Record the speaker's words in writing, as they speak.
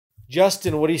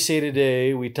Justin, what do you say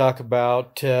today? We talk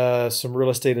about some real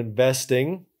estate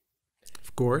investing,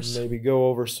 Of course. maybe go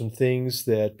over some things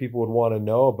that people would want to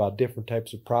know about different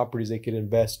types of properties they could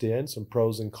invest in, some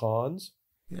pros and cons.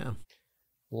 Yeah.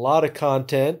 A lot of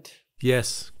content.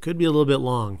 Yes. Could be a little bit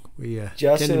long. We tend to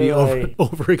Justin be and I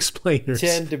over explainers.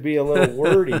 tend to be a little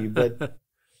wordy, but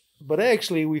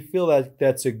actually we feel that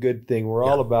that's a good thing. We're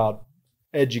Yeah. all about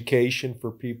education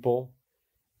for people,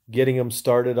 getting them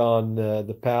started on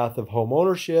the path of home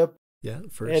ownership, Yeah.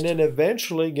 and First. then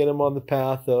eventually get them on the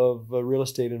path of real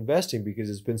estate investing because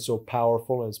it's been so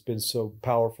powerful and it's been so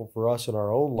powerful for us in our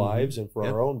own lives and for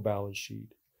Yeah. our own balance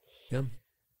sheet. Yeah.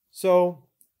 So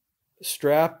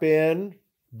strap in,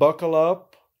 buckle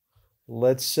up.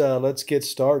 Let's get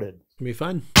started. It's gonna be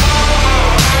fun.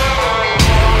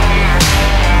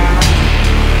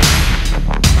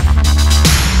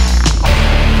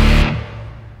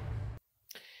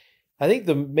 I think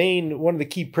one of the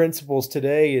key principles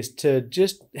today is to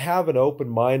just have an open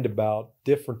mind about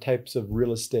different types of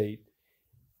real estate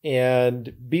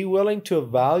and be willing to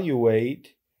evaluate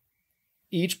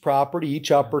each property,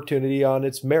 each opportunity on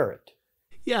its merit.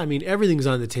 Yeah, I mean, everything's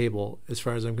on the table as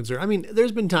far as I'm concerned. I mean,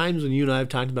 there's been times when you and I have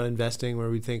talked about investing where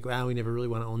we think, wow, we never really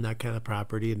want to own that kind of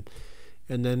property.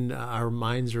 And then our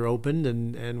minds are opened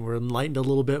and we're enlightened a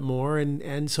little bit more.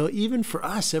 And so even for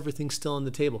us, everything's still on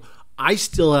the table. I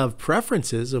still have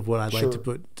preferences of what I'd like to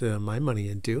put my money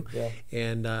into. Yeah.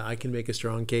 And I can make a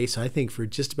strong case, I think, for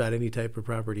just about any type of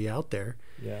property out there.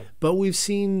 Yeah. But we've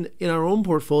seen in our own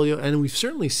portfolio, and we've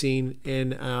certainly seen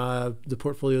in the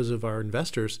portfolios of our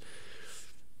investors,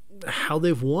 how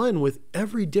they've won with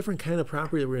every different kind of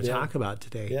property that we're going to talk about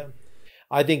today. Yeah.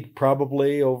 I think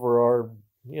probably over our,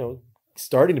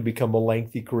 starting to become a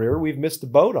lengthy career, we've missed the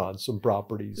boat on some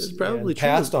properties. It's probably and true.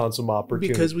 passed on some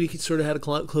opportunities. Because we sort of had a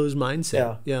closed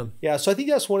mindset. Yeah. So I think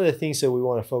that's one of the things that we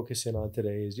want to focus in on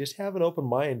today is just have an open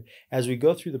mind as we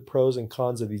go through the pros and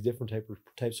cons of these different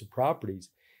types of properties.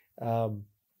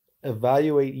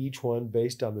 Evaluate each one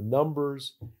based on the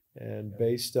numbers and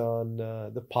based on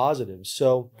the positives.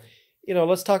 So,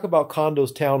 let's talk about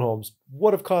condos, townhomes.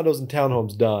 What have condos and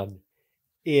townhomes done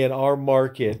in our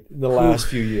market in the last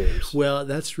few years? Well,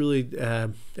 that's really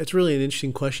an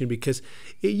interesting question because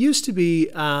it used to be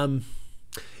that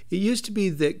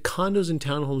condos and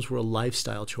townhomes were a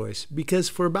lifestyle choice because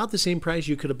for about the same price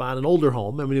you could have bought an older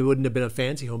home. I mean, it wouldn't have been a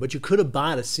fancy home, but you could have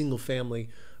bought a single family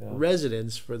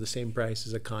residence for the same price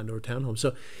as a condo or townhome.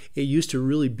 So it used to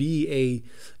really be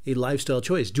a lifestyle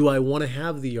choice. Do I want to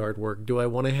have the yard work? Do I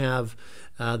want to have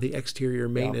the exterior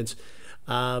maintenance?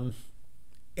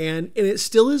 And it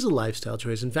still is a lifestyle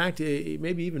choice. In fact,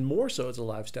 maybe even more so it's a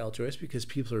lifestyle choice because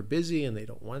people are busy and they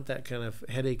don't want that kind of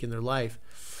headache in their life.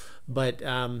 But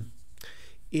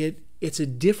it's a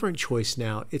different choice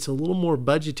now. It's a little more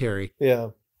budgetary.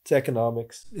 Yeah, it's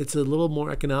economics. It's a little more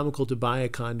economical to buy a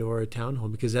condo or a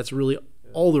townhome because that's really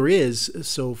all there is.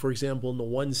 So, for example, in the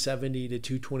 170 to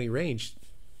 220 range,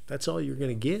 that's all you're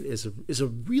going to get is a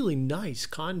really nice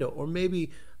condo or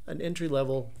maybe an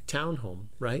entry-level townhome,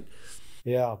 right?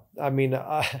 Yeah, I mean,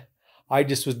 I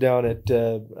just was down at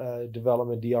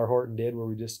development DR Horton did where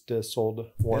we just sold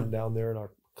one down there, and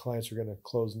our clients are going to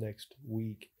close next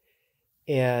week.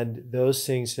 And those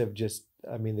things have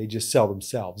they just sell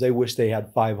themselves. They wish they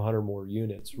had 500 more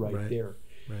units right there.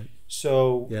 Right.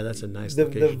 So yeah, that's a nice the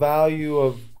location. value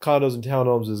of condos and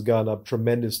townhomes has gone up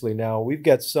tremendously now. We've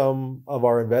got some of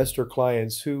our investor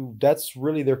clients who that's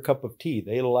really their cup of tea.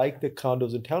 They like the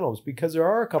condos and townhomes because there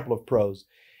are a couple of pros.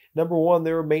 Number one,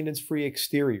 they're a maintenance-free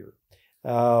exterior.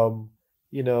 The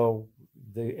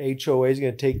HOA is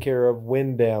going to take care of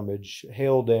wind damage,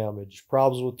 hail damage,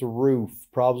 problems with the roof,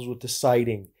 problems with the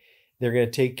siding. They're going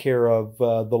to take care of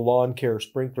the lawn care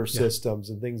sprinkler systems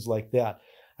and things like that.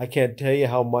 I can't tell you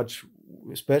how much,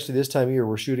 especially this time of year,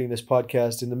 we're shooting this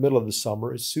podcast in the middle of the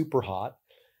summer. It's super hot.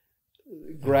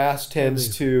 Grass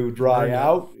tends to dry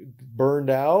out, burned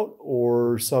out,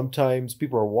 or sometimes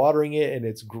people are watering it and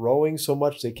it's growing so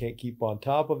much they can't keep on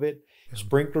top of it. Yeah.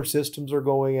 Sprinkler systems are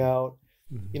going out.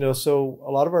 Mm-hmm. So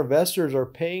a lot of our investors are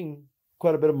paying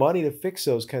quite a bit of money to fix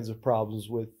those kinds of problems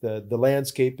with the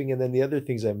landscaping and then the other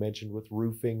things I mentioned with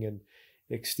roofing and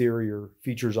exterior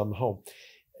features on the home.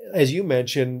 As you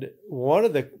mentioned, one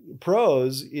of the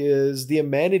pros is the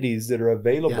amenities that are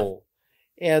available. Yeah.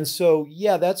 And so,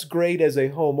 that's great as a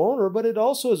homeowner, but it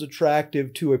also is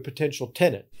attractive to a potential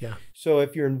tenant. Yeah. So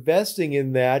if you're investing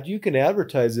in that, you can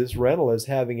advertise this rental as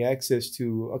having access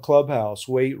to a clubhouse,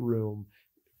 weight room,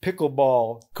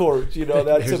 pickleball courts. You know,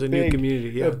 that's There's a new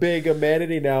community, yeah. a big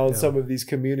amenity now in some of these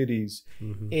communities.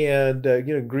 And,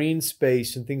 you know, green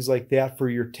space and things like that for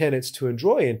your tenants to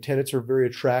enjoy. And tenants are very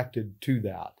attracted to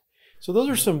that. So those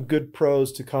are some good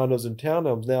pros to condos and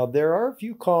townhomes. Now, there are a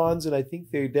few cons, and I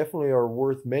think they definitely are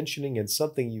worth mentioning and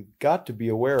something you've got to be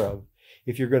aware of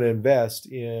if you're going to invest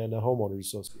in a homeowners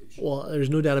association. Well, there's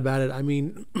no doubt about it. I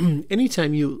mean,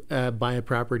 anytime you buy a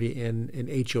property in an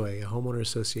HOA, a homeowner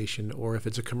association, or if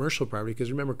it's a commercial property,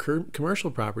 because remember, commercial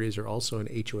properties are also in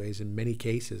HOAs in many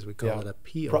cases. We call it a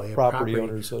POA, property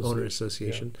owner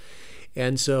association.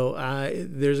 And so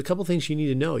there's a couple things you need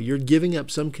to know. You're giving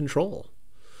up some control.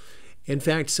 In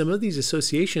fact, some of these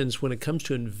associations, when it comes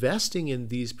to investing in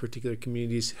these particular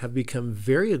communities, have become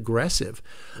very aggressive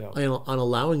on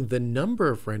allowing the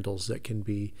number of rentals that can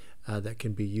be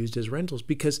used as rentals.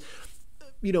 Because,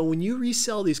 you know, when you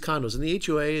resell these condos, and the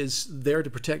HOA is there to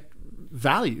protect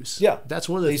values. Yeah, that's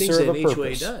one of the things that an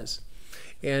HOA does.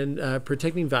 And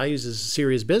protecting values is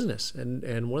serious business.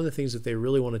 And one of the things that they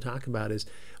really want to talk about is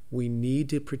we need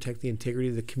to protect the integrity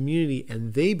of the community,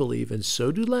 and they believe, and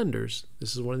so do lenders,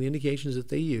 this is one of the indications that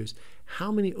they use, how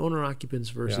many owner occupants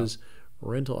versus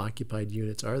rental occupied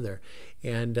units are there.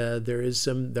 And there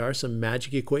are some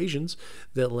magic equations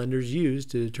that lenders use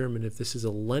to determine if this is a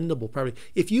lendable property.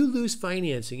 If you lose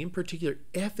financing, in particular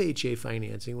FHA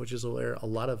financing, which is where a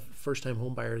lot of first-time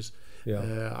home buyers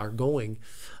are going,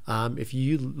 if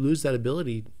you lose that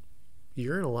ability,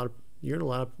 you're in a lot of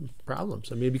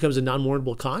problems. I mean, it becomes a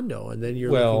non-warrantable condo, and then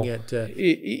you're looking at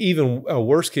even a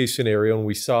worst case scenario. And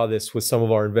we saw this with some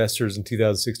of our investors in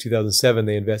 2006, 2007.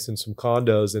 They invested in some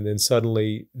condos, and then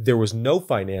suddenly there was no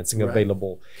financing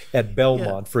available at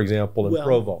Belmont, for example, in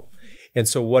Provo. And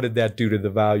so, what did that do to the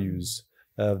values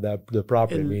of the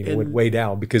property? I mean, it went way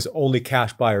down because only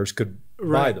cash buyers could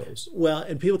buy those. Well,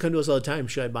 and people come to us all the time.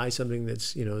 Should I buy something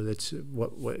that's, you know, that's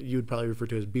what you would probably refer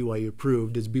to as BYU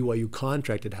approved? It's BYU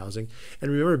contracted housing. And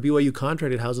remember, BYU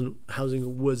contracted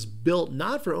housing was built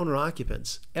not for owner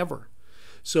occupants ever.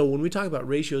 So when we talk about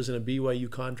ratios in a BYU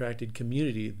contracted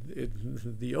community,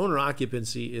 the owner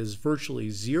occupancy is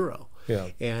virtually zero.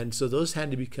 And so those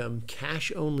had to become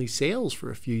cash only sales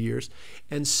for a few years.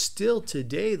 And still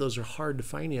today, those are hard to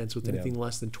finance with anything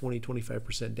less than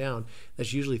 20-25% down.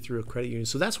 That's usually through a credit union.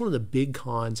 So that's one of the big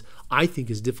cons, I think,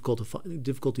 is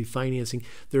difficulty financing.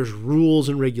 There's rules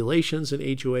and regulations in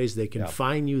HOAs. They can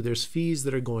fine you. There's fees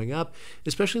that are going up,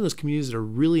 especially in those communities that are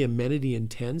really amenity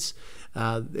intense.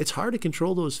 It's hard to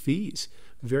control those fees.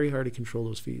 Very hard to control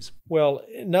those fees. Well,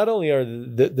 not only are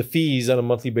the fees on a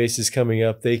monthly basis coming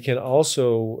up, they can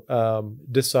also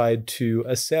decide to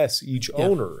assess each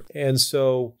owner. And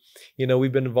so, you know,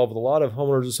 we've been involved with a lot of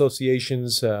homeowners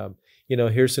associations. You know,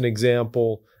 here's an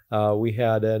example. We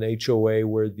had an HOA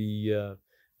where the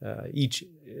each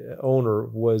owner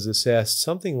was assessed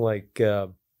something like $1,500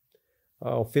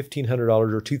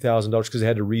 or $2,000 because they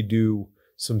had to redo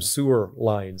some sewer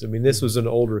lines. I mean, this was an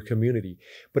older community.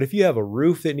 But if you have a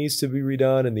roof that needs to be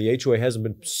redone and the HOA hasn't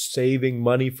been saving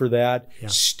money for that,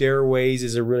 stairways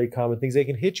is a really common thing. They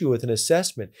can hit you with an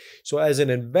assessment. So as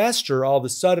an investor, all of a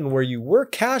sudden where you were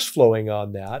cash flowing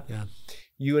on that,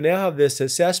 you now have this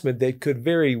assessment that could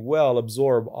very well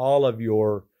absorb all of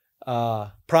your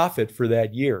profit for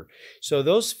that year. So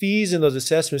those fees and those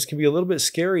assessments can be a little bit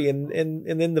scary. And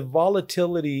then the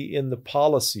volatility in the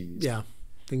policies.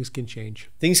 Things can change.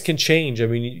 Things can change. I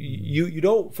mean, you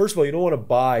don't, first of all, you don't want to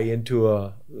buy into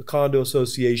a condo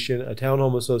association, a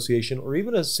townhome association, or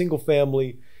even a single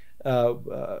family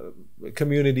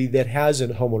community that has a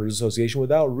homeowners association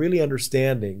without really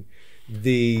understanding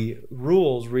the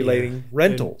rules relating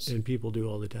rentals. And people do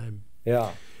all the time.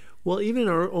 Well, even in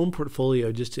our own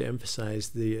portfolio, just to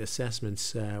emphasize the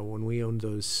assessments, when we owned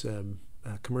those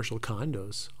commercial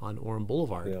condos on Orem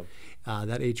Boulevard,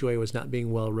 that HOA was not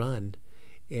being well run.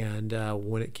 And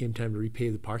when it came time to repay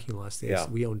the parking lots,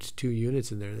 we owned 2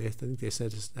 units in there. I think they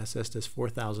assessed us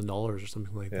 $4,000 or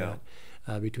something like that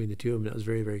between the two of them. It was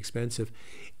very, very expensive.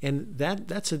 And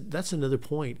that's another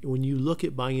point. When you look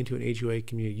at buying into an HOA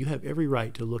community, you have every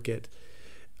right to look at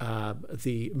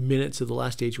the minutes of the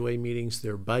last HOA meetings,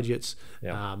 their budgets.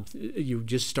 You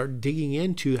just start digging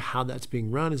into how that's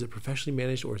being run. Is it professionally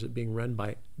managed, or is it being run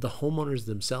by the homeowners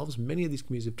themselves? Many of these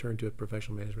communities have turned to a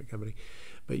professional management company.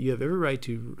 But you have every right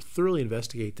to thoroughly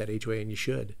investigate that HOA, and you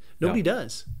should. Nobody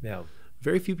does.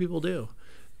 Very few people do,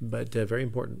 but very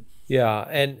important.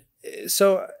 And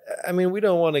so, I mean, we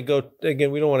don't want to go, again,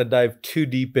 we don't want to dive too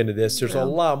deep into this. There's a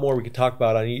lot more we could talk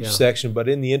about on each section, but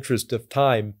in the interest of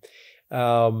time,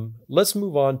 let's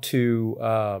move on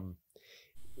to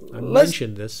I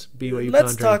mentioned this BYU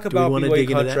let's contract. talk about BYU dig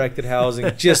contracted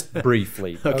housing just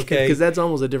briefly. Okay. Because that's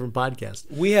almost a different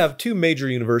podcast. We have two major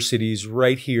universities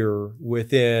right here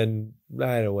within,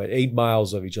 I don't know what, 8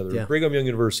 miles of each other. Yeah. Brigham Young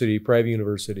University, private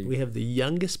university. We have the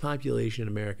youngest population in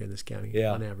America in this county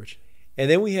on average. And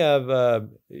then we have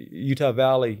Utah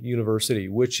Valley University,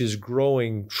 which is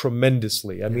growing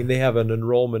tremendously. I mean, they have an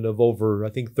enrollment of over, I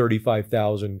think,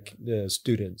 35,000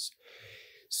 students.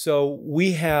 So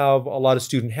we have a lot of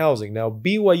student housing. Now,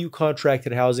 BYU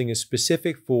contracted housing is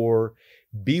specific for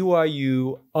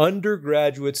BYU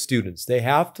undergraduate students. They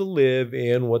have to live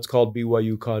in what's called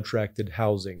BYU contracted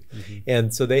housing.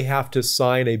 And so they have to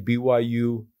sign a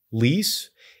BYU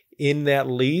lease. In that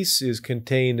lease is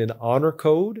contained an honor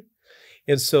code.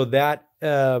 And so that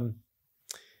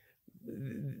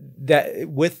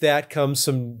with that comes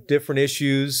some different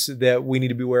issues that we need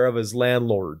to be aware of as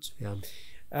landlords. Yeah.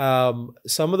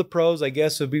 Some of the pros, I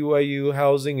guess, of BYU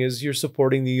housing is you're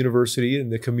supporting the university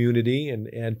and the community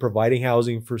and providing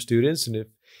housing for students. And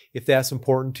if that's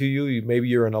important to you, maybe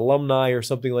you're an alumni or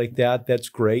something like that, that's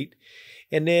great.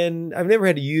 And then I've never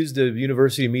had to use the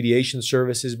university mediation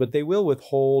services, but they will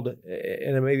withhold,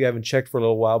 and maybe I haven't checked for a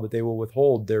little while, but they will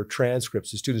withhold their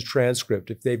transcripts, the student's transcript,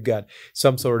 if they've got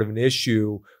some sort of an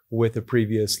issue with a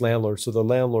previous landlord. So the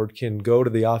landlord can go to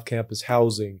the off-campus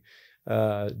housing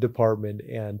department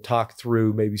and talk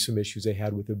through maybe some issues they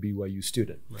had with a BYU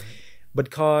student. Right. But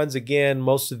cons, again,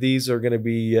 most of these are going to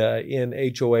be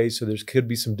in HOA, so there could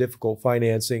be some difficult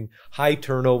financing, high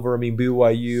turnover. I mean,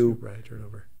 BYU, super high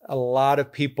turnover. A lot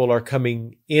of people are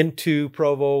coming into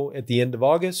Provo at the end of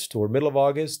August or middle of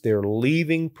August. They're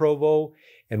leaving Provo,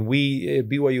 and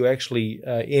BYU actually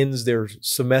ends their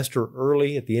semester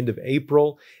early at the end of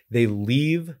April. They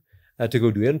leave to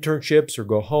go do internships or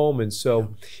go home. And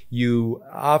so you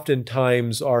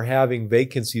oftentimes are having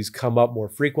vacancies come up more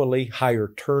frequently,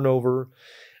 higher turnover.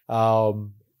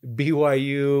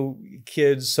 BYU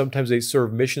kids, sometimes they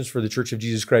serve missions for the Church of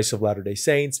Jesus Christ of Latter-day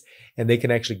Saints, and they can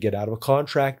actually get out of a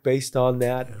contract based on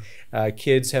that.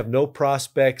 Kids have no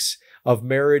prospects of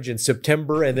marriage in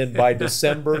September, and then by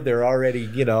December, they're already,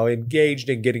 engaged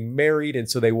and getting married, and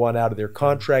so they want out of their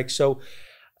contract. So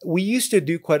we used to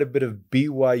do quite a bit of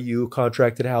BYU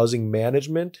contracted housing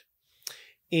management,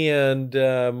 and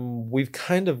we've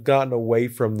kind of gotten away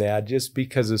from that just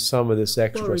because of some of this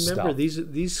extra stuff. Remember,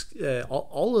 these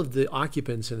all of the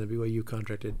occupants in the BYU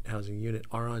contracted housing unit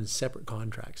are on separate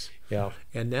contracts. Yeah,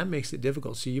 and that makes it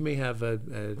difficult. So you may have a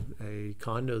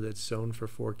condo that's zoned for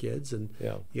 4 kids, and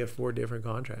you have 4 different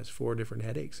contracts, 4 different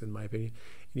headaches, in my opinion.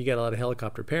 And you get a lot of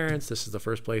helicopter parents. This is the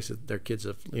first place that their kids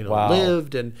have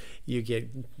lived, and you get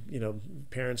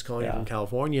parents calling from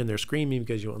California, and they're screaming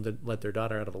because you want to let their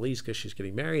daughter out of a lease because she's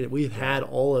getting married. We've had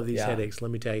all of these headaches,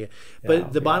 let me tell you.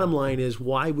 But the bottom line is,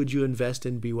 why would you invest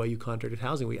in BYU contracted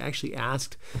housing? We actually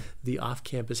asked the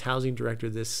off-campus housing director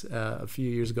this a few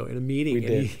years ago in a meeting,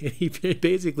 and he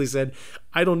basically said,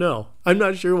 I don't know. I'm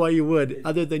not sure why you would,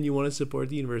 other than you want to support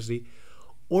the university.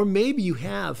 Or maybe you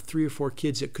have 3 or 4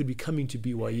 kids that could be coming to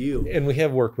BYU. And we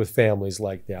have worked with families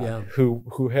like that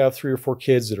who have 3 or 4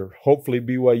 kids that are hopefully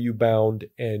BYU bound,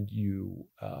 and you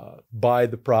buy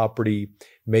the property.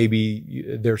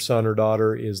 Maybe their son or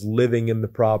daughter is living in the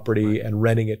property and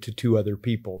renting it to 2 other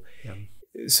people. Yeah.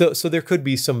 So there could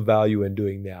be some value in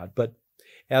doing that. But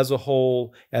as a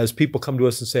whole, as people come to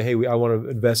us and say, hey, I want to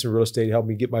invest in real estate, help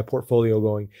me get my portfolio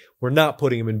going, we're not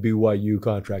putting them in BYU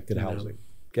contracted housing.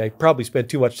 Okay, probably spent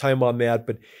too much time on that,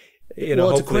 but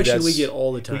it's a question we get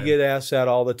all the time. We get asked that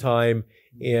all the time,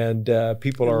 and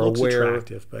people are aware.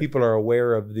 People are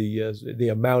aware of the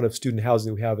amount of student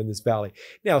housing we have in this valley.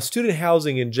 Now, student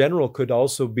housing in general could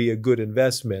also be a good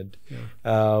investment.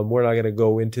 We're not going to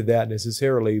go into that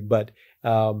necessarily, but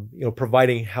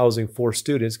providing housing for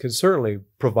students can certainly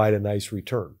provide a nice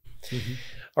return. Mm-hmm.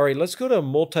 All right, let's go to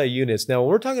multi-units. Now, when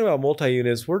we're talking about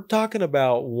multi-units, we're talking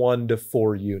about 1 to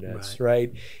 4 units,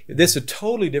 right? This is a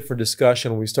totally different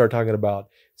discussion when we start talking about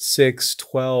 6,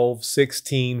 12,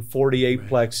 16, 48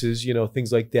 plexes,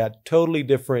 things like that. Totally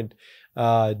different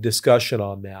discussion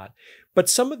on that. But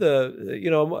some of the,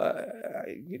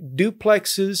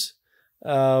 duplexes,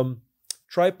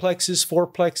 triplexes,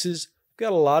 fourplexes, we've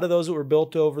got a lot of those that were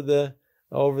built over the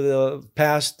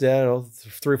past 3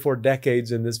 or 4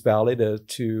 decades in this valley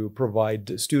to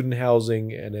provide student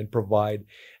housing and then provide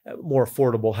more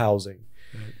affordable housing.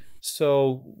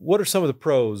 So what are some of the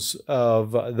pros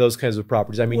of those kinds of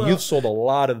properties? I mean, Well, you've sold a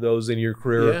lot of those in your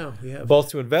career, yeah, we have. both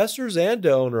to investors and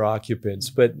to owner occupants.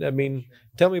 But I mean,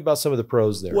 tell me about some of the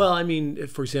pros there. Well, I mean,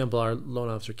 for example, our loan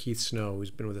officer, Keith Snow,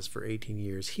 who's been with us for 18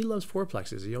 years, he loves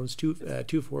fourplexes. He owns two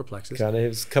fourplexes. Kind of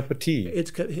his cup of tea.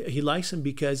 He likes them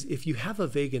because if you have a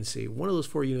vacancy, one of those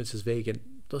 4 units is vacant,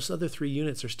 those other 3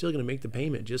 units are still going to make the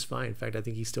payment just fine. In fact, I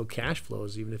think he still cash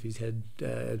flows even if he's had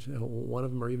one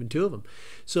of them or even 2 of them.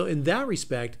 So in that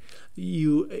respect,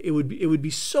 it would be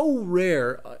so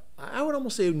rare. I would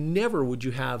almost say never would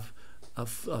you have a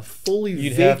fully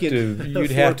vacant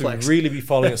you'd have to really be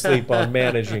falling asleep on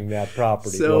managing that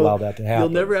property to allow that to happen.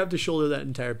 You'll never have to shoulder that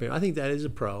entire payment. I think that is a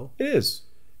pro. It is.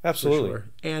 Absolutely. For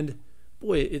sure. And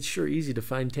boy, it's sure easy to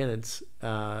find tenants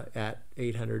at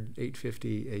 $800,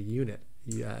 $850 a unit.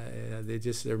 Yeah,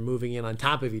 they're moving in on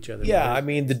top of each other. Yeah, I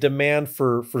mean the demand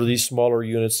for these smaller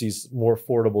units, these more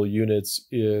affordable units,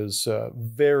 is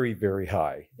very, very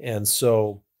high, and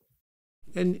so.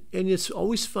 And it's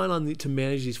always fun to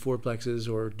manage these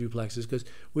fourplexes or duplexes because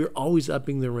we're always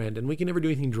upping the rent, and we can never do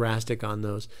anything drastic on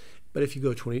those. But if you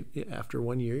go after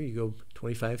 1 year, you go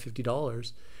 $25,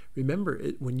 $50. Remember,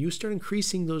 when you start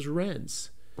increasing those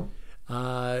rents,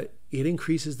 it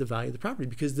increases the value of the property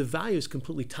because the value is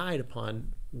completely tied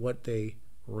upon what they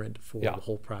rent for the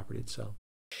whole property itself.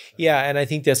 Yeah, and I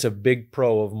think that's a big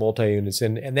pro of multi-units,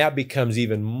 and that becomes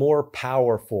even more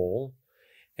powerful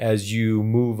as you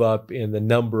move up in the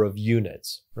number of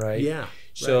units, right? Yeah.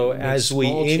 So right. as we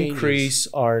increase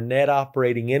our net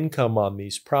operating income on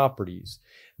these properties,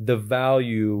 the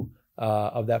value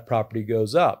of that property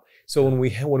goes up. So when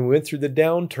we went through the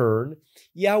downturn,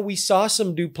 yeah, we saw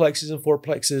some duplexes and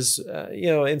fourplexes,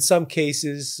 in some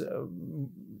cases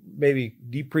maybe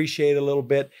depreciate a little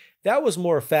bit. That was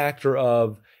more a factor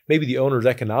of maybe the owner's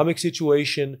economic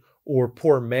situation or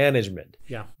poor management.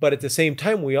 Yeah. But at the same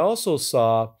time, we also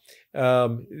saw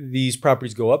these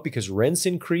properties go up because rents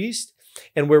increased,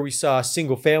 and where we saw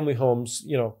single family homes,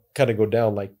 kind of go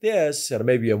down like this at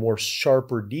maybe a more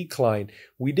sharper decline,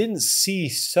 we didn't see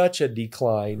such a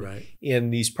decline in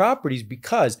these properties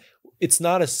because it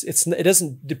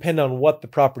doesn't depend on what the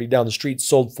property down the street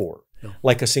sold for,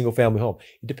 like a single family home.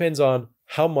 It depends on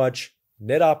how much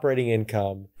net operating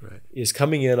income is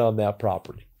coming in on that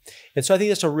property. And so I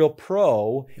think that's a real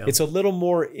pro. Yep. It's a little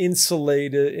more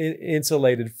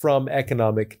insulated from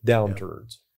economic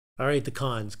downturns. All right, the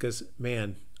cons, because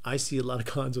man, I see a lot of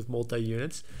cons with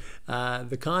multi-units.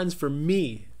 The cons for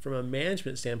me, from a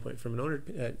management standpoint, from an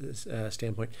owner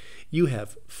standpoint, you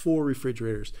have 4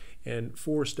 refrigerators and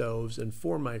 4 stoves and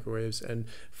 4 microwaves and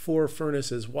 4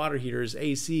 furnaces, water heaters,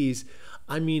 ACs.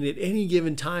 I mean, at any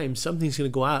given time, something's going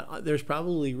to go out. There's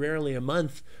probably rarely a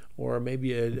month or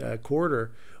maybe a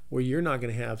quarter where you're not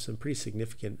going to have some pretty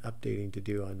significant updating to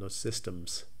do on those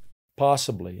systems.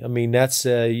 Possibly. I mean, that's,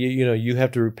 you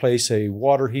have to replace a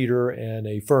water heater and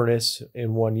a furnace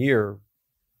in 1 year.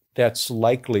 That's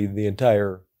likely the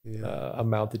entire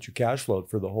amount that you cash flowed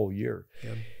for the whole year.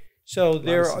 Yeah. So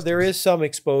there is some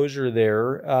exposure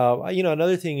there.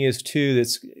 Another thing is too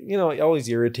that's always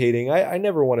irritating. I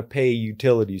never want to pay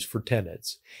utilities for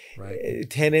tenants. Right.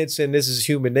 Tenants, and this is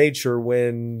human nature,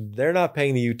 when they're not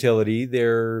paying the utility,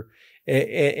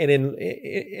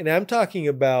 and I'm talking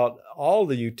about all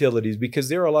the utilities, because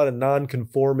there are a lot of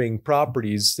non-conforming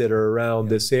properties that are around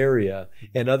this area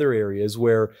and other areas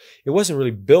where it wasn't really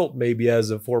built maybe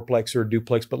as a fourplex or a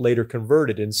duplex, but later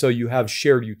converted. And so you have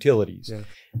shared utilities. Yeah.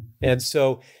 And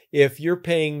so if you're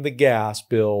paying the gas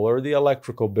bill or the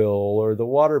electrical bill or the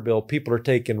water bill, people are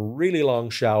taking really long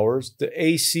showers. The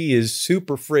AC is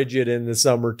super frigid in the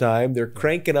summertime. They're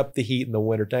cranking up the heat in the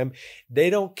wintertime. They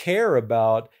don't care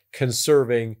about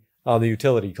conserving on the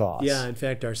utility costs. Yeah, in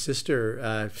fact, our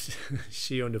sister,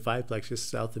 she owned a 5-plex just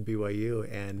south of BYU,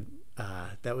 and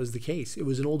that was the case. It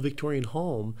was an old Victorian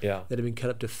home that had been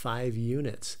cut up to 5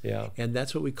 units. Yeah. And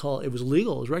that's what we call, it was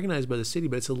legal. It was recognized by the city,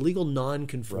 but it's a legal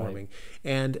non-conforming. Right.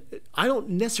 And I don't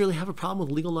necessarily have a problem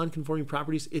with legal non-conforming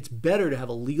properties. It's better to have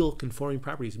a legal conforming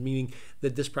properties, meaning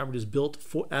that this property is built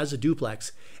as a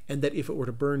duplex, and that if it were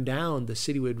to burn down, the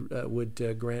city would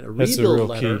grant a rebuild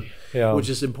letter, which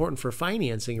is important for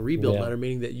financing, a rebuild letter,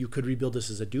 meaning that you could rebuild this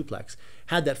as a duplex.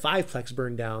 Had that 5-plex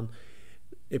burned down,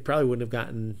 it probably wouldn't have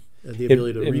gotten the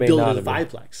ability to rebuild it as a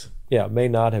 5-plex. Yeah, it may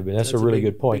not have been. That's a really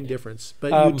good point. Big difference.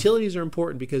 But utilities are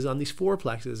important because on these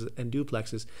 4-plexes and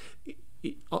duplexes,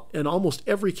 in almost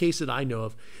every case that I know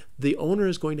of, the owner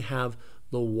is going to have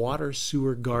the water,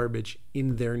 sewer, garbage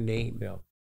in their name. Yeah,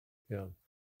 yeah.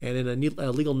 And in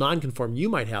a legal non-conform, you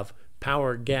might have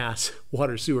power, gas,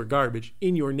 water, sewer, garbage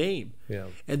in your name. Yeah.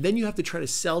 And then you have to try to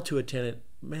sell to a tenant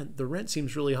man, the rent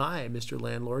seems really high, Mr.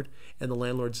 Landlord. And the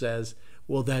landlord says,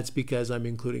 well, that's because I'm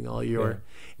including all your,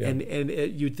 and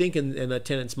you'd think in a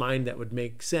tenant's mind that would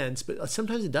make sense, but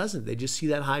sometimes it doesn't. They just see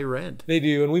that high rent. They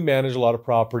do, and we manage a lot of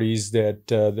properties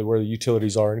that where the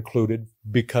utilities are included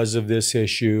because of this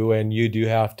issue, and you do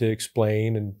have to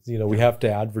explain, and we have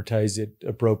to advertise it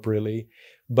appropriately.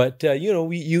 But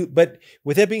but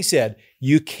with that being said,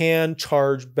 you can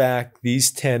charge back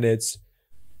these tenants.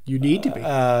 You need to be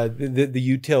the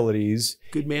utilities.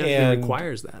 Good management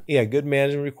requires that. Yeah, good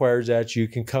management requires that. You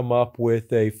can come up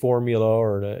with a formula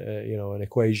or an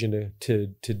equation to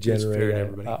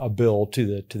generate a bill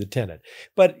to the tenant.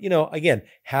 But again,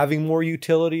 having more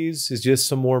utilities is just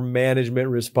some more management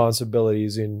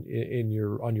responsibilities on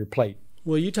your plate.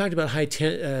 Well, you talked about high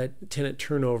tenant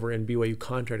turnover in BYU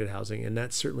contracted housing, and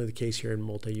that's certainly the case here in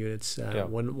multi-units.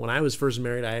 When I was first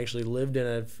married, I actually lived in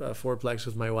a fourplex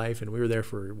with my wife, and we were there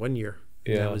for 1 year.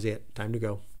 And that was it. Time to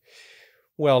go.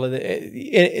 Well,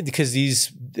 because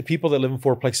the people that live in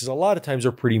fourplexes a lot of times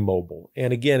are pretty mobile.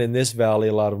 And again, in this valley,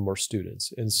 a lot of them are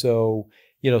students. And so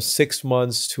 6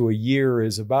 months to a year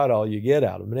is about all you get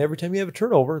out of them. And every time you have a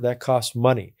turnover, that costs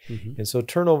money. Mm-hmm. And so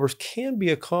turnovers can be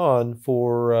a con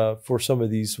for some of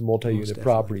these multi-unit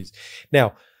properties.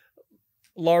 Now,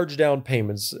 large down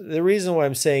payments. The reason why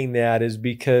I'm saying that is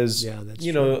because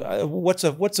what's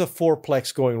a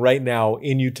fourplex going right now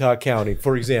in Utah County,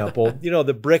 for example?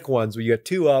 The brick ones where you got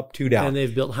 2 up, 2 down. And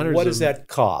they've built hundreds. What does that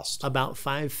cost? About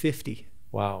 $550.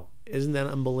 Wow. Isn't that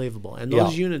unbelievable? And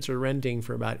those units are renting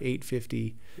for about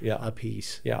 $850 a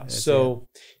piece. Yeah. So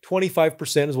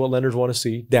 25% is what lenders want to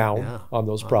see down on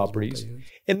those properties.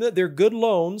 And they're good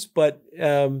loans, but you're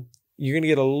going to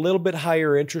get a little bit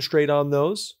higher interest rate on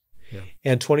those. Yeah.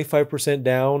 And 25%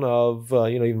 down of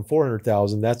even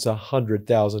 $400,000, that's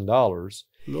 $100,000.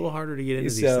 A little harder to get into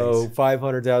these things. So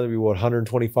 $500,000 would be what,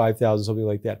 $125,000, something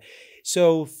like that.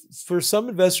 So for some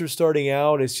investors starting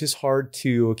out, it's just hard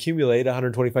to accumulate a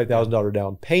 $125,000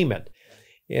 down payment,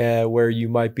 where you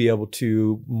might be able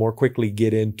to more quickly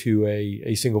get into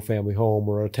a single family home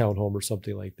or a townhome or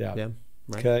something like that. Yeah.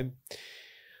 Right. Okay.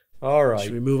 All right.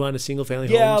 Should we move on to single family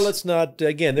homes? Yeah, let's not.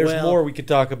 Again, there's more we could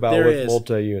talk about with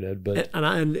multi-unit, but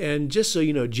and just so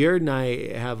you know, Jared and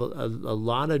I have a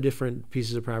lot of different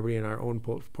pieces of property in our own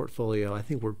portfolio. I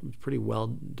think we're pretty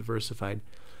well diversified.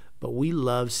 But we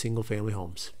love single-family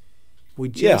homes. We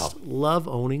just love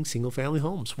owning single-family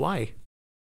homes. Why?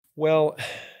 Well,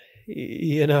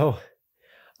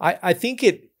 I think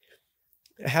it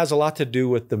has a lot to do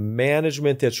with the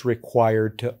management that's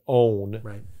required to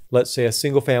own, let's say, a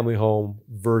single-family home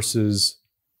versus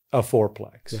a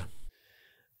fourplex.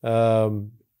 Yeah.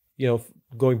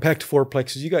 Going back to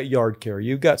fourplexes, you got yard care,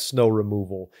 you've got snow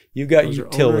removal, you've got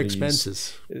utilities. Those are owner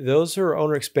expenses. Those are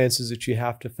owner expenses that you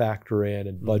have to factor in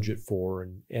and budget for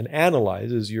and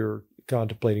analyze as you're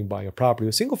contemplating buying a property.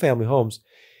 With single-family homes,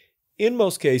 in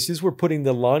most cases, we're putting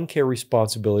the lawn care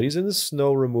responsibilities and the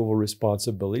snow removal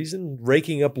responsibilities and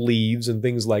raking up leaves and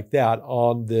things like that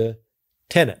on the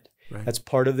tenant. Right. That's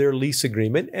part of their lease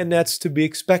agreement, and that's to be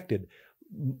expected.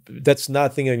 That's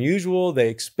nothing unusual. They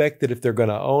expect that if they're going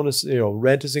to own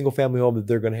rent a single family home, that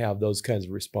they're going to have those kinds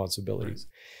of responsibilities.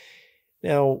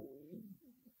 Right. Now,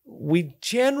 we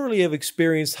generally have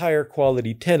experienced higher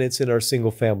quality tenants in our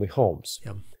single family homes.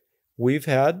 Yeah. We've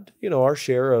had, our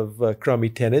share of crummy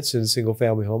tenants in single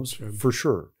family homes for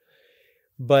sure.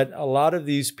 But a lot of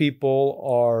these people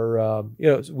are,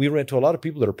 we rent to a lot of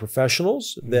people that are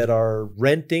professionals that are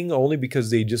renting only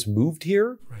because they just moved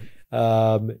here. Right.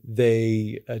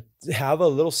 They have a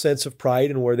little sense of pride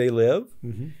in where they live.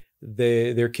 Mm-hmm.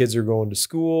 Their kids are going to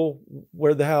school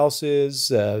where the house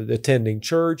is, attending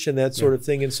church and that sort of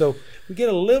thing. And so we get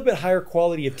a little bit higher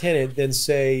quality of tenant than,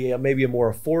 say, maybe a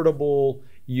more affordable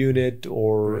unit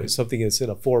or something that's in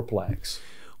a fourplex.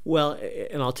 Well,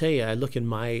 and I'll tell you, I look in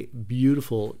my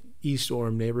beautiful East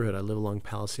Orem neighborhood. I live along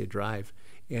Palisade Drive.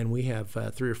 And we have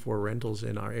 3 or 4 rentals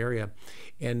in our area.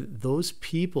 And those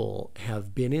people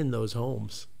have been in those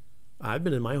homes. I've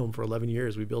been in my home for 11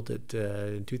 years. We built it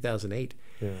in 2008.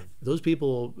 Yeah. Those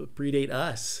people predate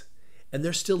us. And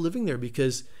they're still living there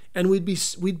and we'd be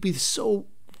so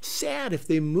sad if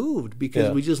they moved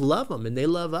because we just love them and they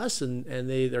love us and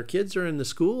their kids are in the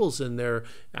schools and they're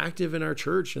active in our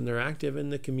church and they're active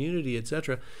in the community,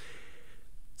 etc.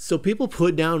 So people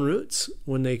put down roots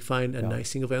when they find a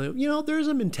nice single family. There's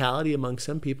a mentality among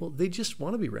some people. They just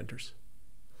want to be renters.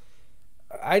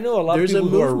 I know a lot of people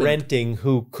who are renting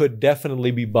who could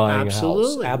definitely be buying a house.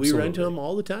 Absolutely. We rent to them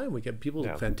all the time. We get people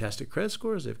with fantastic credit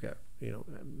scores. They've got,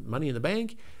 money in the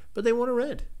bank, but they want to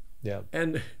rent. Yeah.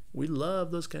 And we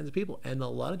love those kinds of people. And a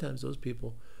lot of times those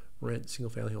people rent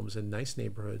single-family homes in nice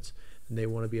neighborhoods, and they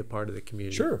want to be a part of the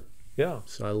community. Sure. Yeah.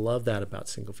 So I love that about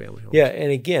single-family homes. Yeah,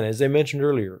 and again, as I mentioned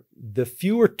earlier, the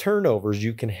fewer turnovers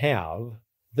you can have,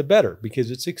 the better, because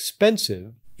it's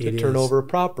expensive to turn over a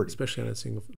property. Especially on a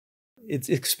single. It's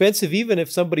expensive even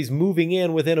if somebody's moving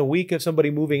in within a week of somebody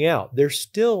moving out. There's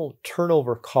still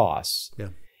turnover costs. Yeah.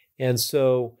 And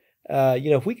so,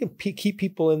 if we can keep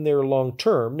people in there long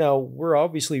term, now we're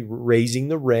obviously raising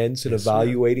the rents and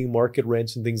evaluating market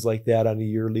rents and things like that on a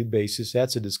yearly basis.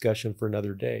 That's a discussion for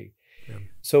another day. Yeah.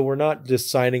 So we're not just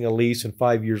signing a lease and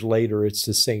 5 years later it's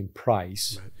the same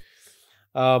price.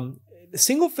 Right.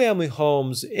 Single family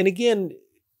homes, and again,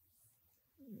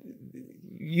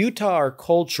 Utah, our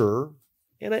culture,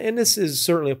 and this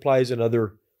certainly applies in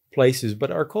other places,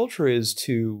 but our culture is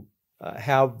to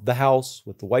have the house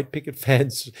with the white picket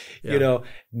fence,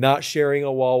 not sharing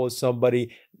a wall with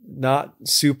somebody, not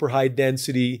super high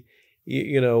density.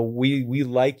 We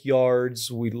like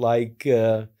yards. We like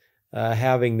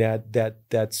having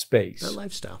that space, that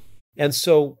lifestyle. And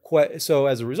so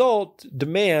as a result,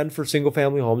 demand for single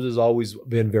family homes has always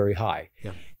been very high.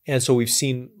 Yeah. And so we've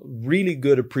seen really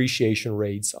good appreciation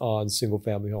rates on single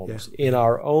family homes. Yeah. In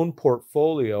our own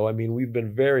portfolio, I mean, we've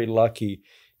been very lucky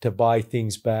to buy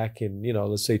things back in,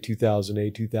 let's say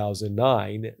 2008,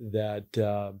 2009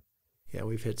 that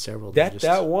we've hit several.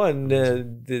 That one,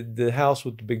 the house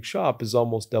with the big shop is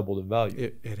almost doubled in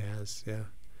value. It has, yeah.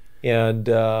 And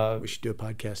we should do a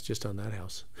podcast just on that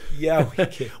house. Yeah, we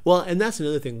can. Well, and that's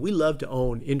another thing. We love to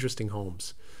own interesting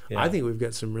homes. Yeah. I think we've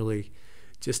got some really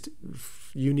just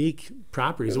unique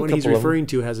properties. The one he's referring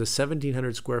to has a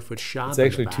 1,700 square foot shop. It's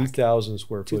actually 2,000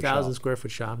 square foot. 2,000 square foot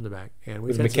shop in the back, and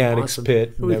we've had mechanics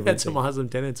pit. We've had some awesome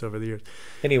tenants over the years.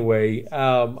 Anyway,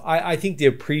 I think the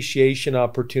appreciation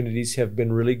opportunities have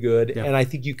been really good, and I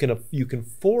think you can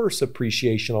force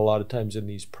appreciation a lot of times in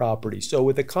these properties. So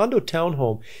with a condo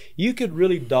townhome, you could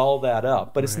really doll that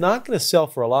up, but it's not going to sell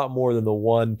for a lot more than the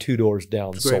 1-2 doors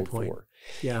down sold for.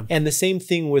 Yeah. And the same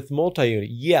thing with multi-unit.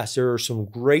 Yes, there are some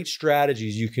great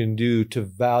strategies you can do to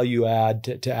value add,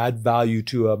 to add value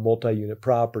to a multi-unit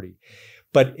property.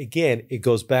 But again, it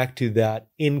goes back to that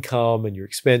income and your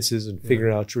expenses and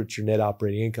figuring out what your net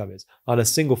operating income is. On a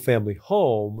single family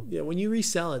home. Yeah, when you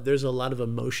resell it, there's a lot of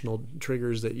emotional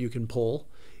triggers that you can pull.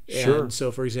 Sure. And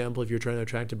so, for example, if you're trying to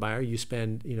attract a buyer, you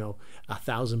spend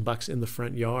 $1,000 in the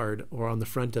front yard or on the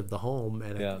front of the home,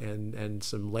 and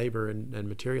some labor and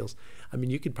materials. I mean,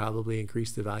 you could probably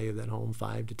increase the value of that home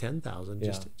 $5,000 to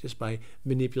 $10,000 just by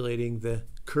manipulating the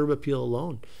curb appeal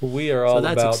alone. Well, we are all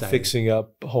about fixing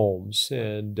up homes,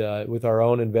 and with our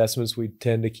own investments, we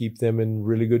tend to keep them in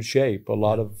really good shape. A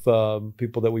lot of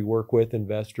people that we work with,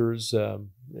 investors,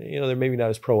 they're maybe not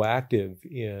as proactive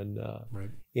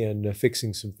in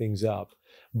fixing some things up,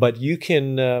 but you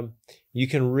can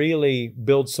really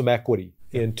build some equity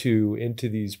into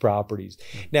these properties.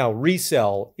 Now,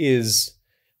 resell is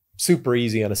super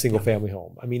easy on a single family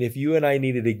home. I mean, if you and I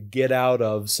needed to get out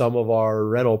of some of our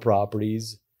rental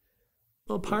properties,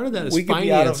 well, part of that is we could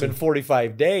be out of them in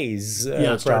 45 days,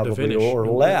 probably, or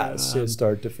less,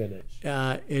 start to finish.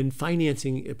 And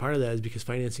financing, part of that is because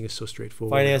financing is so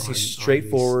straightforward. Financing is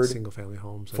straightforward, single-family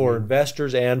homes for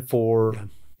investors and for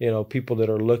people that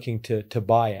are looking to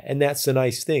buy it, and that's the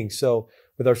nice thing. So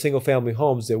with our single-family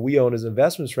homes that we own as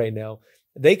investments right now,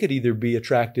 they could either be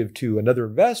attractive to another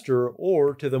investor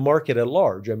or to the market at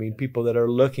large. I mean, people that are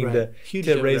looking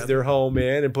to raise their home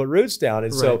in and put roots down.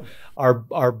 And so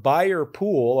our buyer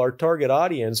pool, our target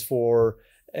audience for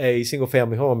a single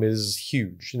family home is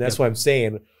huge. And that's why I'm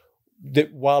saying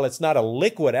that while it's not a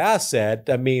liquid asset,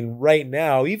 I mean, right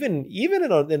now, even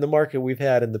in the market we've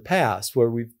had in the past,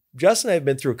 where Justin and I have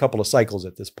been through a couple of cycles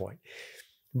at this point.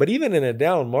 But even in a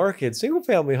down market, single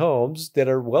family homes that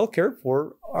are well cared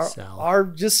for are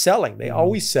just selling. They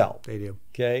always sell. They do.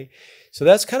 Okay. So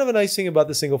that's kind of a nice thing about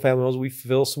the single family homes. We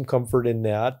feel some comfort in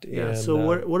that. Yeah. And, so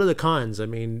what are the cons? I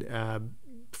mean,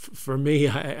 for me,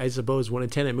 I suppose when a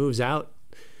tenant moves out,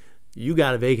 you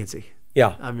got a vacancy.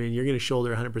 Yeah. I mean, you're going to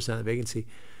shoulder 100% of the vacancy.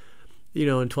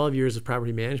 In 12 years of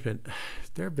property management,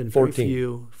 there have been 14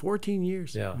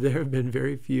 years. Yeah. There have been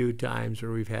very few times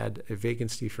where we've had a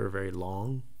vacancy for very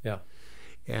long. Yeah.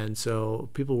 And so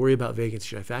people worry about vacancy.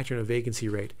 Should I factor in a vacancy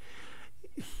rate?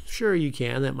 Sure, you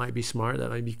can. That might be smart. That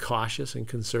might be cautious and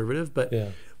conservative. But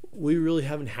we really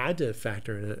haven't had to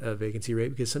factor in a vacancy rate,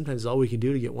 because sometimes all we can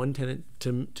do to get one tenant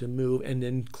to move and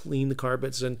then clean the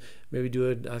carpets and maybe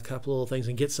do a couple little things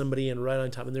and get somebody in right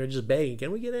on top, and they're just begging,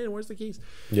 can we get in? Where's the keys?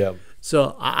 Yeah.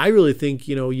 So I really think,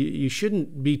 you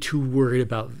shouldn't be too worried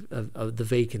about the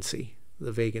vacancy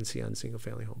on single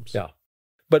family homes. Yeah.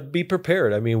 But be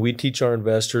prepared. I mean, we teach our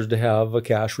investors to have a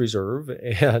cash reserve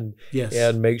and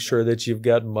make sure that you've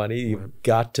got money. You've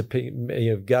got to pay.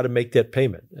 You've got to make that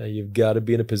payment. You've got to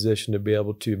be in a position to be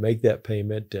able to make that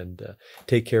payment and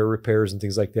take care of repairs and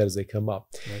things like that as they come up.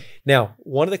 Right. Now,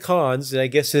 one of the cons, and I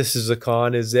guess this is a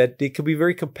con, is that it can be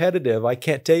very competitive. I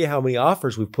can't tell you how many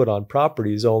offers we've put on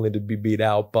properties only to be beat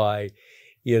out by,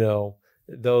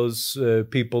 those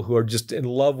people who are just in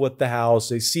love with the house.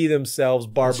 They see themselves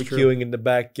barbecuing in the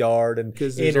backyard and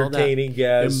entertaining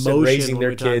guests and raising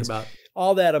their kids.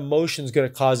 All that emotion is going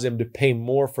to cause them to pay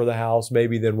more for the house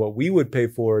maybe than what we would pay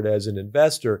for it as an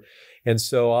investor. And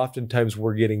so oftentimes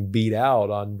we're getting beat out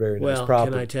on very nice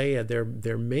property. Can I tell you,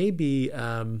 there may be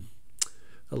a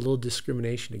little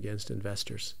discrimination against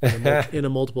investors in a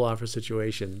multiple offer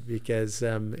situation, because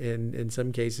in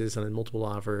some cases on a multiple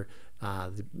offer,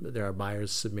 there are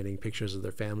buyers submitting pictures of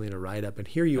their family in a write-up, and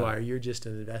here you are, you're just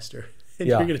an investor, and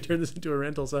you're going to turn this into a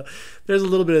rental. So there's a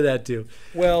little bit of that too.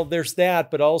 Well, there's that,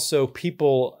 but also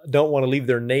people don't want to leave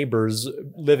their neighbors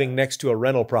living next to a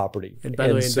rental property. And by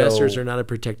the way, investors are not a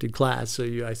protected class, so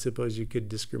I suppose you could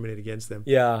discriminate against them.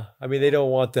 Yeah, I mean, they don't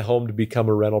want the home to become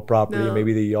a rental property,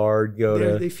 maybe the yard go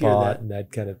to pot and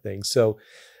that kind of thing. So,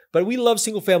 but we love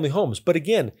single family homes. But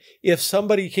again, if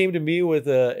somebody came to me with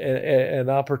an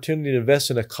opportunity to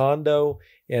invest in a condo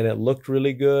and it looked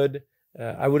really good,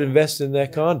 I would invest in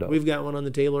that condo. We've got one on the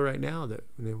table right now that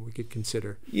we could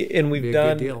consider. Yeah, and we've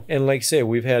done, and like I say,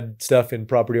 we've had stuff in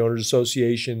property owners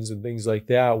associations and things like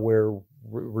that where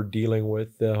we're dealing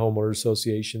with homeowner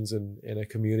associations and a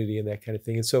community and that kind of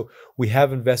thing. And so we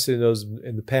have invested in those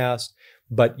in the past,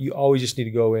 but you always just need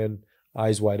to go in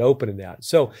eyes wide open in that.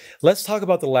 So let's talk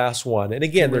about the last one. And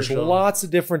again, there's lots of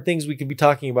different things we could be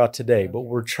talking about today, but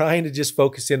we're trying to just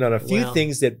focus in on a few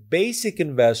things that basic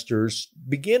investors,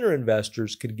 beginner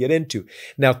investors could get into.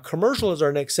 Now, commercial is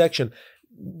our next section.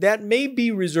 That may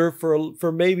be reserved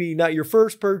for maybe not your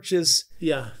first purchase.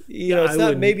 It's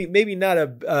not maybe not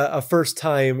a first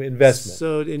time investment.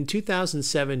 So in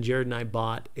 2007, Jared and I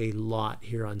bought a lot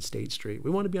here on State Street.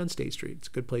 We want to be on State Street. It's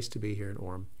a good place to be here in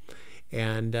Orem.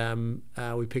 And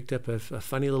we picked up a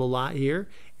funny little lot here,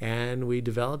 and we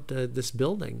developed this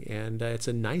building. And it's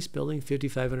a nice building,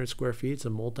 5,500 square feet. It's a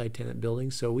multi-tenant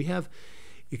building. So we have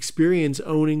experience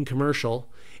owning commercial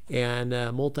and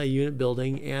multi-unit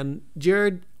building. And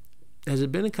Jared, has it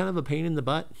been a kind of a pain in the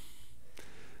butt?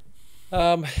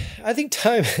 I think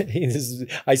time,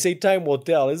 I say time will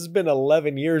tell. This has been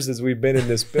 11 years since we've been in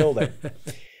this building.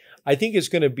 I think it's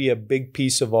going to be a big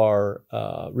piece of our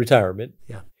retirement.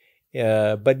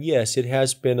 But yes, it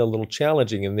has been a little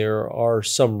challenging, and there are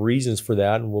some reasons for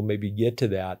that, and we'll maybe get to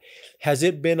that. Has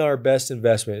it been our best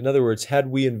investment? In other words,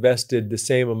 had we invested the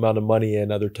same amount of money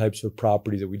in other types of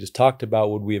properties that we just talked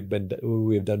about, would we have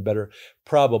done better?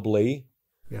 Probably.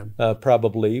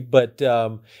 Probably. But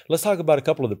let's talk about a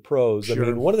couple of the pros. Sure. I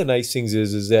mean, one of the nice things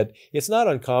is that it's not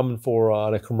uncommon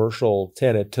on a commercial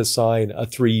tenant to sign a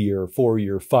 3-year,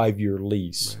 4-year, 5-year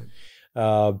lease. Right.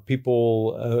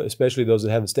 People, especially those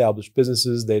that have established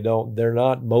businesses, they're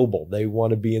not mobile. They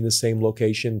want to be in the same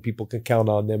location. People can count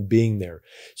on them being there.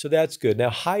 So that's good. Now,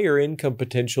 higher income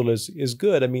potential is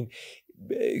good. I mean,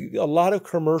 a lot of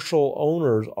commercial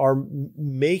owners are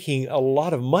making a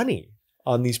lot of money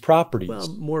on these properties.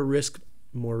 Well, more risk,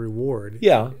 more reward.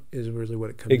 Is really what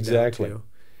it comes down to.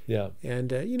 Yeah. And,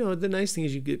 the nice thing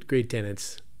is you get great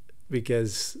tenants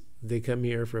because they come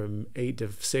here from 8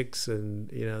 to 6, and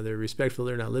they're respectful.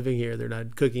 They're not living here. They're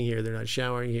not cooking here. They're not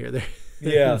showering here.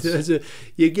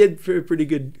 You get pretty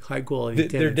good, high quality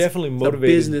tenants. They're definitely motivated. It's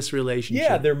a business relationship.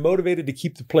 Yeah, they're motivated to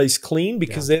keep the place clean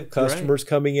because they have customers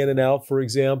coming in and out, for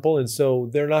example, and so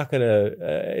they're not gonna.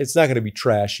 It's not gonna be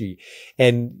trashy,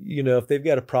 and if they've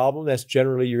got a problem, that's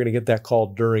generally you're gonna get that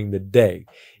call during the day.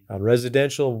 On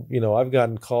residential, I've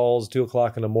gotten calls 2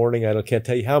 o'clock in the morning. I can't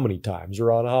tell you how many times, or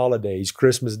on holidays,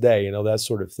 Christmas Day, that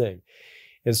sort of thing.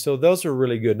 And so those are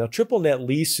really good. Now, triple net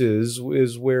leases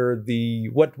is where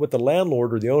what the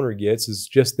landlord or the owner gets is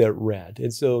just that rent.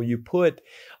 And so you put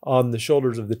on the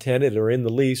shoulders of the tenant, or in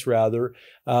the lease rather,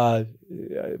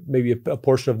 maybe a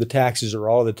portion of the taxes or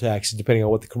all of the taxes, depending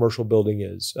on what the commercial building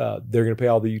is. They're going to pay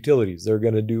all the utilities. They're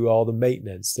going to do all the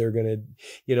maintenance. They're going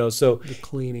to, so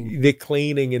the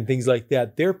cleaning and things like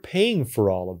that. They're paying for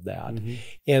all of that. Mm-hmm.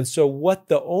 And so what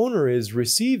the owner is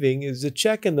receiving is a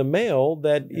check in the mail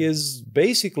that is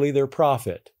basically their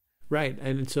profit. Right.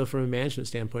 And so from a management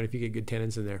standpoint, if you get good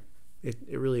tenants in there, it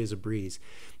really is a breeze.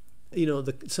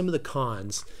 Some of the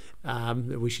cons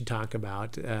that we should talk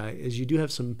about is you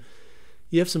have some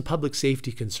public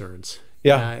safety concerns.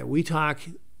 Yeah. We talk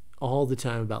all the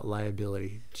time about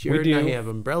liability. We Jared and I do. have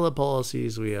umbrella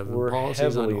policies. We have We're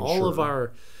policies on heavily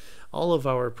all of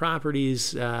our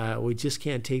properties. We just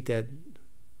can't take that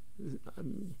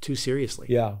too seriously.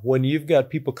 Yeah, when you've got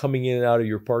people coming in and out of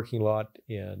your parking lot,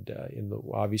 and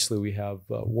obviously we have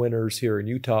winters here in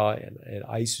Utah, and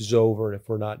ice is over, and if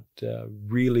we're not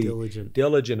really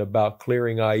diligent about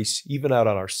clearing ice, even out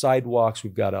on our sidewalks,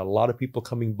 we've got a lot of people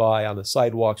coming by on the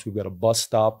sidewalks. We've got a bus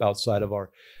stop outside of our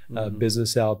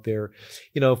business out there.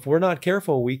 If we're not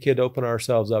careful, we could open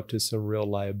ourselves up to some real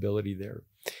liability there.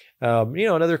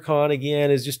 Another con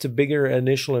again is just a bigger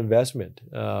initial investment.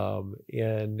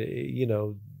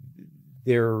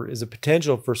 There is a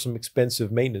potential for some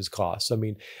expensive maintenance costs. I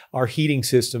mean, our heating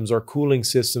systems, our cooling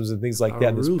systems, and things like that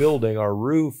in this building, our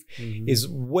roof is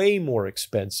way more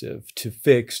expensive to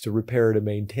fix, to repair, to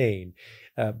maintain.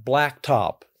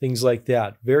 Blacktop, things like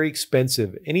that, very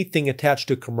expensive. Anything attached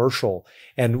to commercial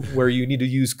and where you need to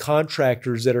use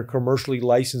contractors that are commercially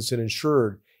licensed and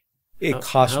insured, it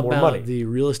costs more money. How about the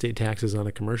real estate taxes on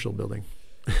a commercial building?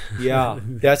 Yeah,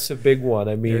 that's a big one.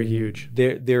 I mean, they're huge.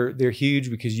 They're huge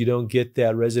because you don't get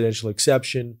that residential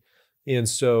exception, and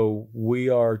so we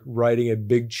are writing a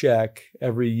big check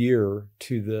every year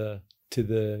to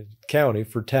the county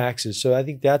for taxes. So I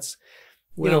think that's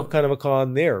kind of a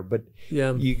con there. But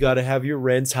you got to have your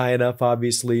rents high enough,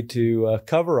 obviously, to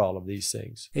cover all of these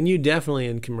things. And you definitely,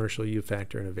 in commercial, you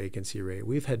factor in a vacancy rate.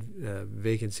 We've had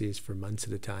vacancies for months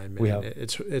at a time, and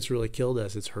it's really killed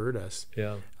us. It's hurt us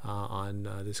on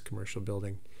this commercial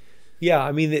building. Yeah,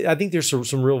 I mean, I think there's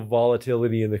some real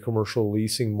volatility in the commercial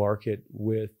leasing market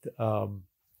with,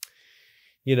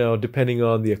 depending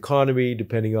on the economy,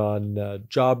 depending on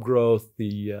job growth,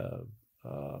 the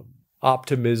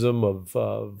optimism of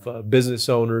business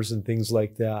owners and things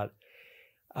like that.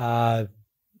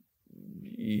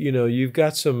 You've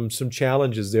got some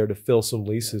challenges there to fill some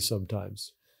leases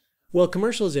sometimes. Well,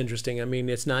 commercial is interesting. I mean,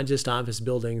 it's not just office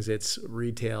buildings, it's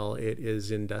retail, it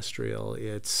is industrial,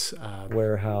 it's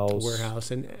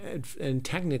warehouse, and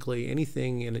technically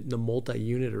anything in the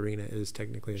multi-unit arena is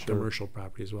technically a commercial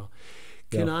property as well.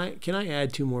 Can I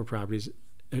add two more properties,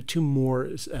 two more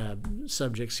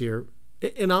subjects here?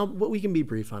 And we can be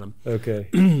brief on them. Okay.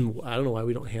 I don't know why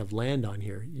we don't have land on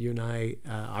here. You and I,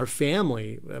 our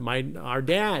family, our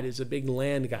dad is a big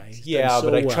land guy.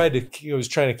 But I was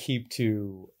trying to keep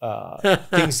to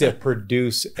things that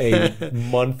produce a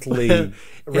monthly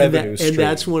revenue stream. And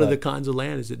that's one of the cons of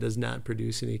land, is it does not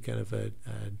produce any kind of a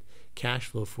cash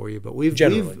flow for you. But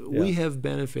we have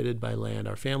benefited by land.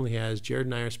 Our family has. Jared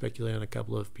and I are speculating on a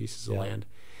couple of pieces of land.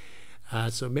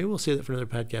 So maybe we'll say that for another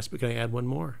podcast, but can I add one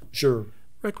more? Sure.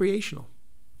 Recreational.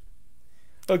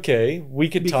 Okay, we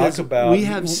could talk about... We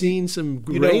have seen some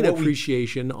great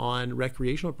appreciation on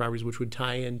recreational properties, which would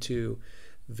tie into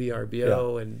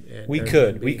VRBO and we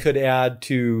could add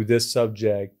to this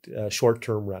subject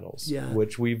short-term rentals,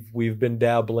 which we've been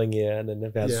dabbling in and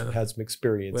have had some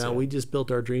experience. Well, we just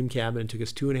built our dream cabin. It took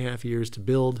us 2.5 years to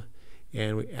build,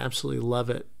 and we absolutely love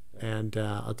it. And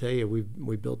I'll tell you,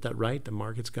 we built that right. The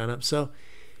market's gone up. So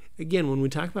again, when we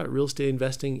talk about real estate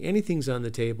investing, anything's on the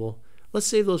table. Let's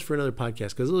save those for another podcast,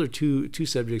 because those are two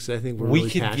subjects that I think we're really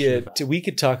passionate about. We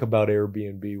could talk about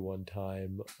Airbnb one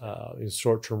time. In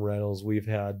short-term rentals, we've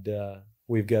got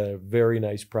a very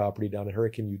nice property down in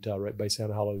Hurricane, Utah, right by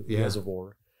Santa Hollow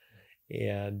Reservoir,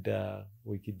 and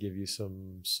we could give you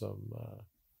some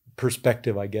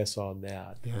perspective, I guess, on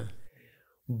that. Yeah.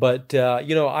 But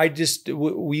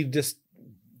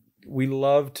we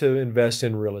love to invest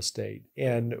in real estate,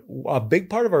 and a big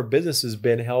part of our business has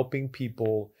been helping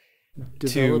people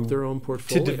develop their own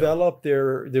portfolio, to develop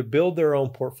build their own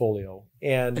portfolio,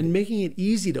 and making it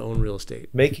easy to own real estate,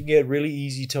 making it really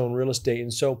easy to own real estate.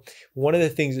 And so one of the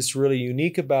things that's really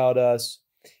unique about us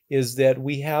is that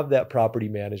we have that property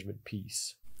management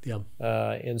piece. Yeah.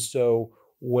 And so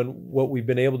what we've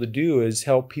been able to do is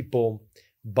help people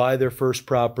buy their first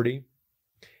property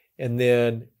and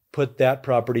then put that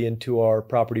property into our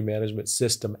property management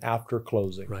system after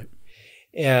closing. Right.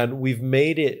 And we've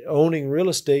made it, owning real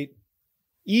estate,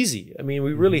 easy. I mean,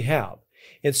 we really have.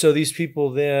 And so these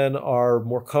people then are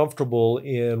more comfortable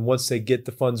in, once they get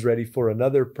the funds ready for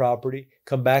another property,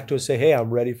 come back to us and say, hey,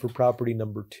 I'm ready for property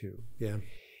number 2. Yeah.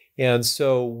 And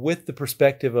so with the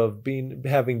perspective of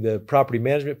having the property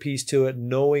management piece to it,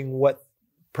 knowing what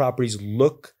properties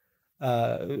look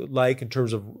like in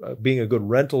terms of being a good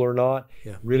rental or not,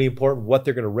 really important, what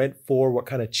they're going to rent for, what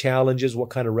kind of challenges,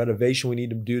 what kind of renovation we need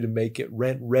to do to make it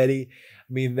rent ready.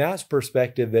 I mean, that's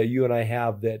perspective that you and I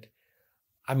have that,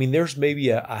 I mean, there's maybe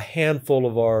a handful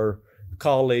of our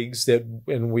colleagues that,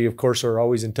 and we of course are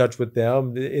always in touch with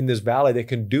them in this valley that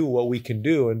can do what we can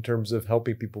do in terms of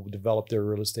helping people develop their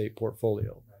real estate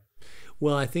portfolio.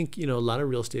 Well, I think, a lot of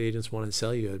real estate agents want to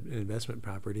sell you an investment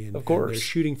property, and, of course, and they're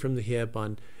shooting from the hip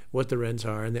on what the rents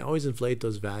are, and they always inflate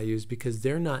those values because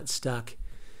they're not stuck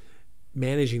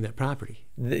managing that property.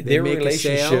 Their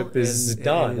relationship is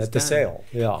done at the sale.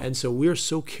 Yeah. And so we're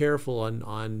so careful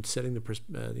on setting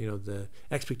the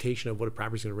expectation of what a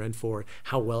property is going to rent for,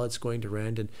 how well it's going to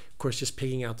rent, and of course just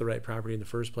picking out the right property in the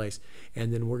first place.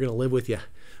 And then we're going to live with you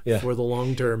for the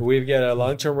long term. We've got a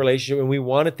long-term relationship, and we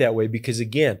want it that way because,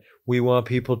 again, we want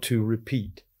people to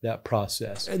repeat that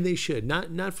process. And they should,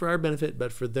 not for our benefit,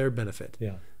 but for their benefit.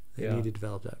 Yeah. They need to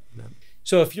develop that.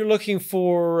 So if you're looking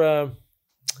for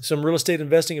some real estate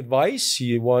investing advice,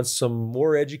 you want some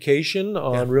more education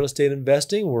on real estate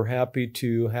investing, we're happy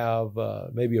to have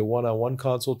maybe a one-on-one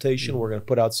consultation. We're going to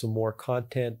put out some more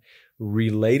content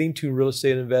relating to real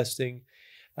estate investing.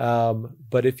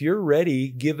 But if you're ready,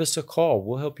 give us a call.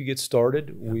 We'll help you get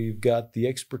started. We've got the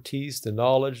expertise, the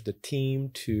knowledge, the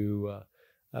team to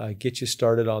get you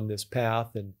started on this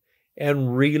path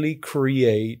and really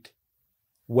create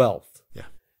wealth.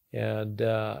 And,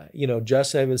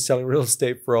 Justin and I have been selling real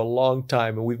estate for a long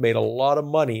time, and we've made a lot of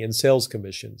money in sales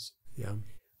commissions. Yeah.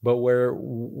 But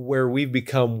where we've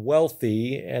become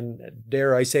wealthy and,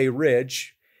 dare I say,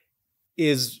 rich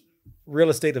is real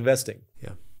estate investing.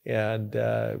 Yeah. And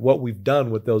what we've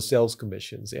done with those sales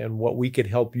commissions and what we could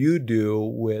help you do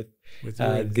with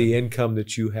the income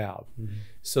that you have. Mm-hmm.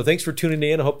 So thanks for tuning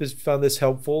in. I hope you found this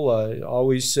helpful.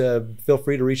 Always feel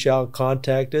free to reach out and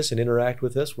contact us and interact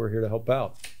with us. We're here to help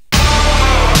out.